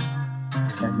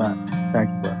 Amen. Thank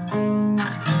you, brother.